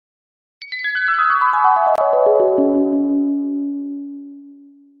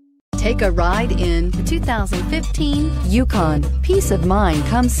Take a ride in the 2015 Yukon. Peace of mind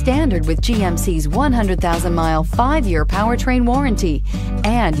comes standard with GMC's 100,000-mile, 5-year powertrain warranty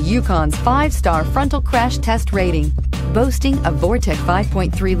and Yukon's 5-star frontal crash test rating. Boasting a Vortec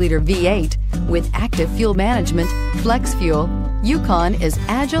 5.3-liter V8 with active fuel management, flex fuel, Yukon is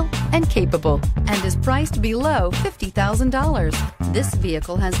agile and capable and is priced below $50,000. This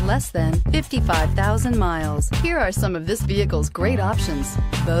vehicle has less than 55,000 miles. Here are some of this vehicle's great options: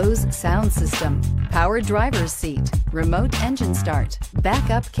 Bose sound system, power driver's seat, remote engine start,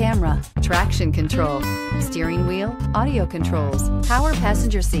 backup camera, traction control, steering wheel audio controls, power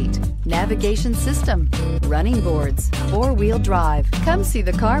passenger seat, navigation system, running boards, 4-wheel drive. Come see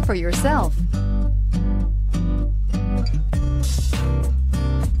the car for yourself.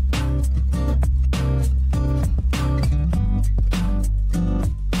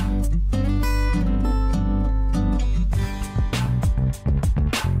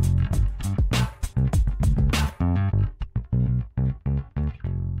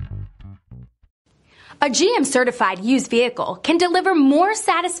 A GM-certified used vehicle can deliver more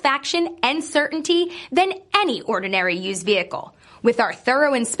satisfaction and certainty than any ordinary used vehicle. With our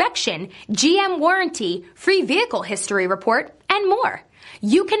thorough inspection, GM warranty, free vehicle history report, and more.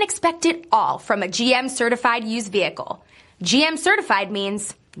 You can expect it all from a GM-certified used vehicle. GM-certified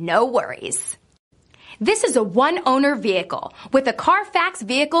means no worries. This is a one-owner vehicle with a Carfax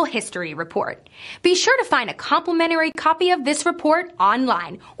Vehicle History Report. Be sure to find a complimentary copy of this report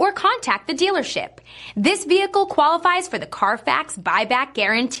online or contact the dealership. This vehicle qualifies for the Carfax Buyback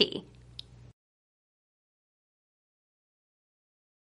Guarantee.